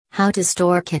How to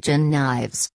store kitchen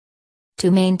knives. To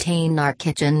maintain our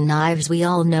kitchen knives, we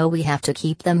all know we have to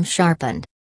keep them sharpened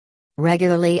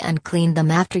regularly and clean them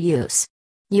after use.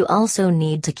 You also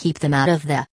need to keep them out of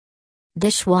the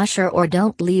dishwasher or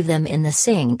don't leave them in the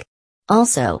sink.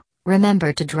 Also,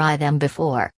 remember to dry them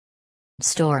before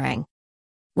storing.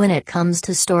 When it comes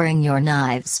to storing your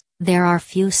knives, there are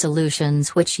few solutions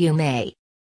which you may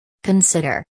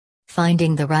consider.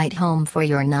 Finding the right home for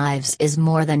your knives is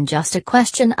more than just a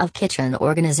question of kitchen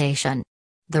organization.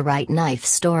 The right knife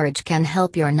storage can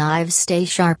help your knives stay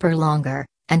sharper longer,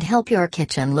 and help your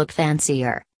kitchen look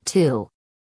fancier, too.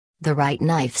 The right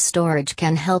knife storage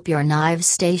can help your knives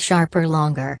stay sharper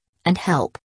longer, and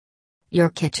help your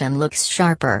kitchen looks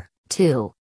sharper,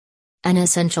 too. An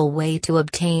essential way to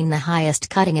obtain the highest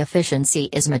cutting efficiency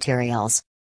is materials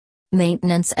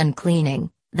maintenance and cleaning,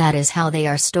 that is how they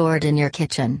are stored in your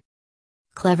kitchen.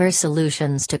 Clever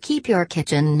solutions to keep your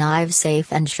kitchen knives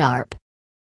safe and sharp.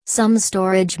 Some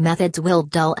storage methods will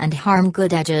dull and harm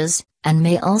good edges, and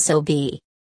may also be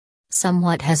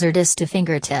somewhat hazardous to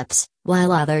fingertips,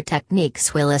 while other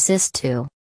techniques will assist to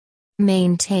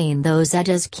maintain those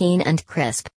edges keen and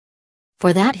crisp.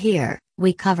 For that here,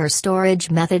 we cover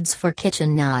storage methods for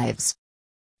kitchen knives.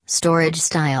 Storage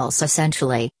styles.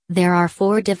 Essentially, there are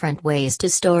 4 different ways to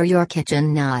store your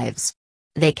kitchen knives.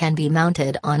 They can be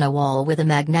mounted on a wall with a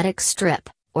magnetic strip,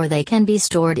 or they can be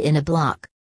stored in a block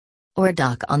or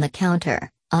dock on the counter,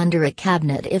 under a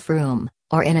cabinet if room,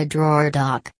 or in a drawer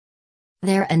dock.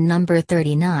 There and number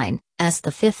 39, as the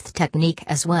 5th technique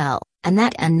as well, and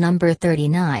that and number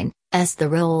 39, as the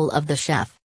role of the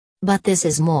chef. But this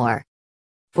is more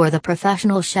for the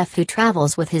professional chef who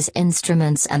travels with his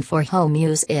instruments, and for home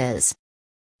use is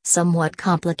somewhat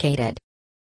complicated.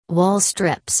 Wall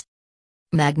strips.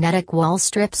 Magnetic wall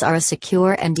strips are a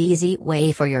secure and easy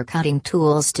way for your cutting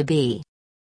tools to be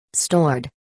stored.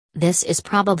 This is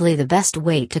probably the best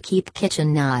way to keep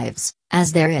kitchen knives,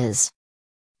 as there is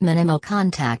minimal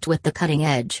contact with the cutting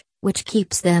edge, which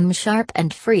keeps them sharp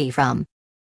and free from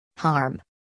harm.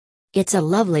 It's a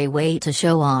lovely way to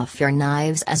show off your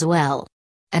knives as well.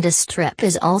 And a strip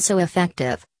is also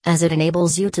effective, as it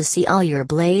enables you to see all your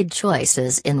blade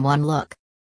choices in one look.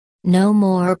 No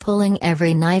more pulling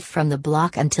every knife from the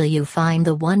block until you find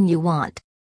the one you want.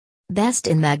 Best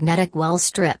in magnetic wall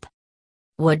strip.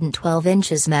 Wooden 12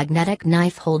 inches magnetic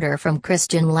knife holder from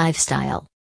Christian Lifestyle.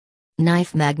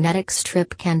 Knife magnetic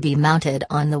strip can be mounted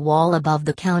on the wall above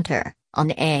the counter, on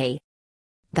a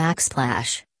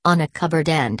backsplash, on a cupboard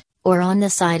end, or on the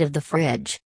side of the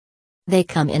fridge. They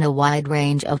come in a wide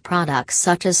range of products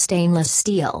such as stainless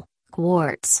steel,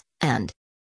 quartz, and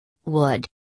wood.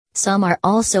 Some are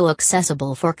also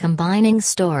accessible for combining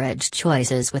storage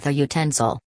choices with a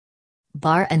utensil.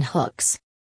 Bar and hooks.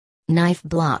 Knife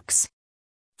blocks.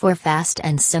 For fast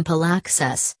and simple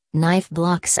access, knife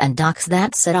blocks and docks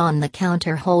that sit on the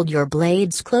counter hold your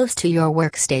blades close to your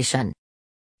workstation.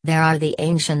 There are the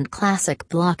ancient classic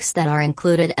blocks that are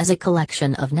included as a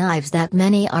collection of knives that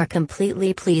many are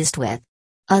completely pleased with.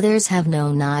 Others have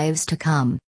no knives to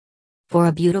come. For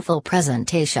a beautiful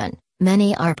presentation,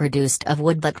 many are produced of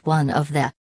wood, but one of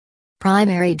the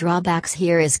primary drawbacks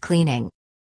here is cleaning.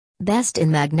 Best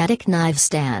in magnetic knife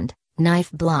stand,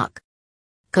 knife block.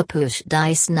 Capuche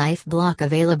dice knife block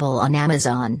available on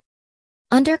Amazon.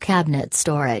 Under cabinet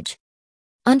storage.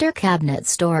 Under cabinet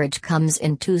storage comes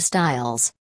in 2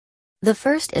 styles. The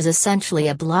first is essentially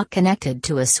a block connected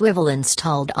to a swivel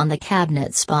installed on the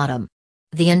cabinet's bottom.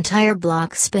 The entire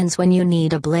block spins when you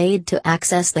need a blade to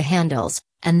access the handles,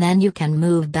 and then you can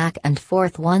move back and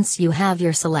forth once you have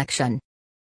your selection.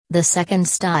 The second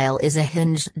style is a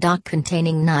hinged dock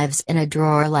containing knives in a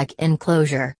drawer-like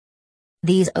enclosure.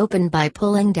 These open by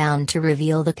pulling down to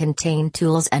reveal the contained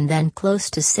tools and then close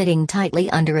to sitting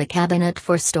tightly under a cabinet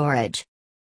for storage.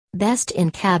 Best in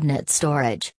cabinet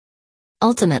storage.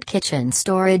 Ultimate kitchen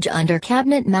storage under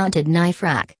cabinet mounted knife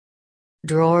rack.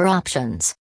 Drawer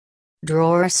options.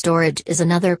 Drawer storage is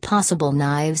another possible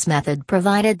knives method,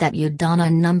 provided that you don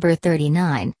on number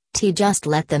 39, just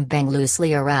let them bang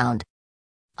loosely around.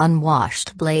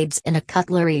 Unwashed blades in a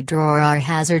cutlery drawer are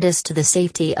hazardous to the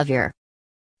safety of your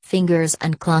fingers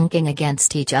and clunking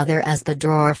against each other, as the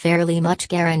drawer fairly much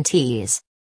guarantees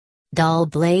dull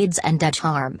blades and edge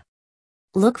harm.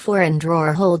 Look for in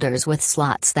drawer holders with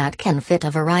slots that can fit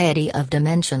a variety of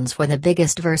dimensions for the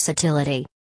biggest versatility.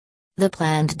 The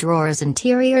planned drawer's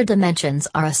interior dimensions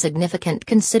are a significant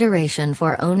consideration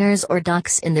for owners or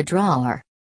docks in the drawer.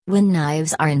 When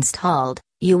knives are installed,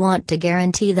 you want to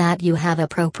guarantee that you have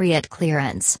appropriate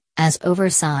clearance, as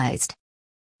oversized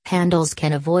handles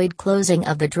can avoid closing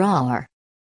of the drawer.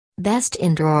 Best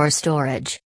in drawer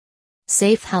storage.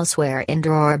 Safe Houseware In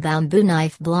Drawer Bamboo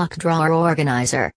Knife Block Drawer Organizer.